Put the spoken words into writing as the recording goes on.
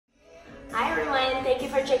everyone, thank you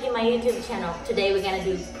for checking my YouTube channel. Today we're gonna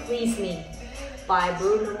do Please Me by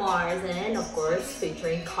Bruno Mars and of course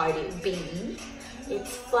featuring Cardi B.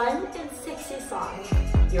 It's fun and sexy song.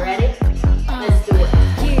 You ready? Let's do it.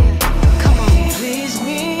 Yeah, come on. Please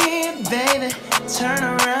me, baby. Turn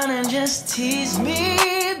around and just tease me,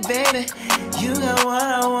 baby. You got what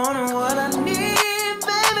I want and what I need,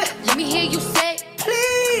 baby. Let me hear you say,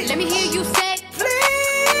 please. Let me hear you say,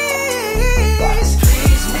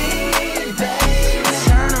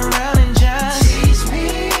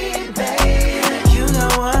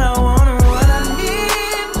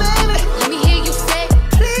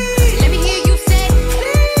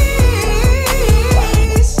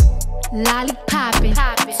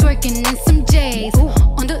 twerking in some J's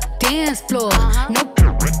on the dance floor. No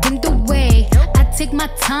in the way. I take my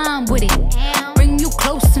time with it. Bring you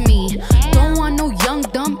close to me. Don't want no young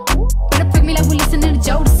dumb. Better pick me like we listening to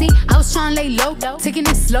Jodeci. I was trying to lay low, taking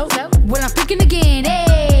it slow. Well, I'm freaking again.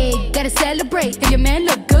 Hey, gotta celebrate. If your man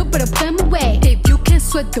look good, better put him away. If you can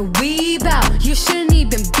sweat the weave out, you shouldn't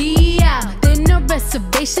even be out. There no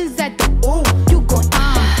reservations at the ooh. You gon'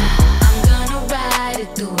 I'm gonna ride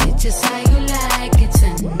it through it just how you like it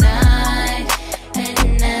tonight.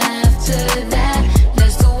 And after that,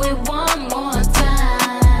 let's do it one more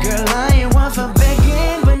time. Girl, I ain't one for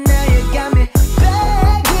begging, but now you got me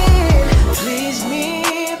begging. Please me,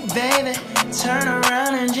 baby. Turn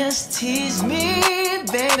around and just tease me,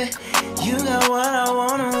 baby. You got what I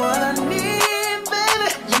want and what I need, baby.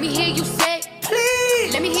 Let me hear you say,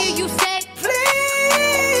 please. Let me hear you say,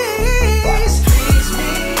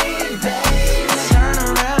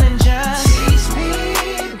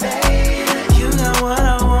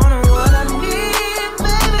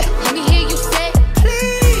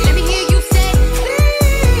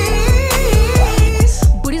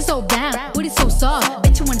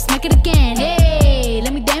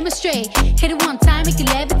 hit it one time, make it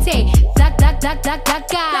levitate. Black, black, black, black,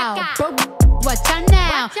 black out. Bro, watch out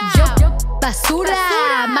now. Yo,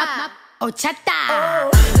 basura, map, ochata.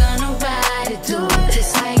 I'm gonna ride it, do it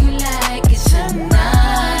just how you like it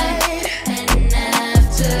tonight. And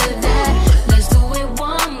after that, let's do it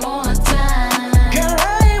one more time. Girl, I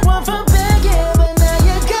ain't one for begging, but now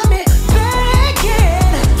you got me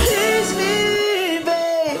begging. Please me,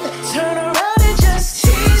 babe. Turn around and just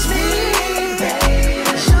tease me, babe.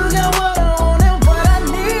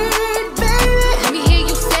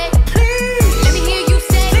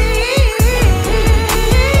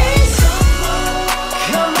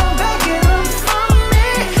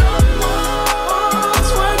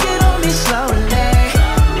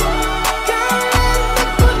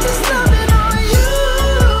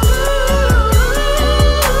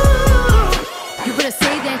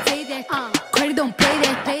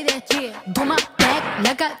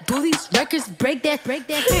 Do these records break that?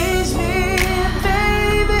 Please me,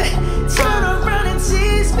 baby. Turn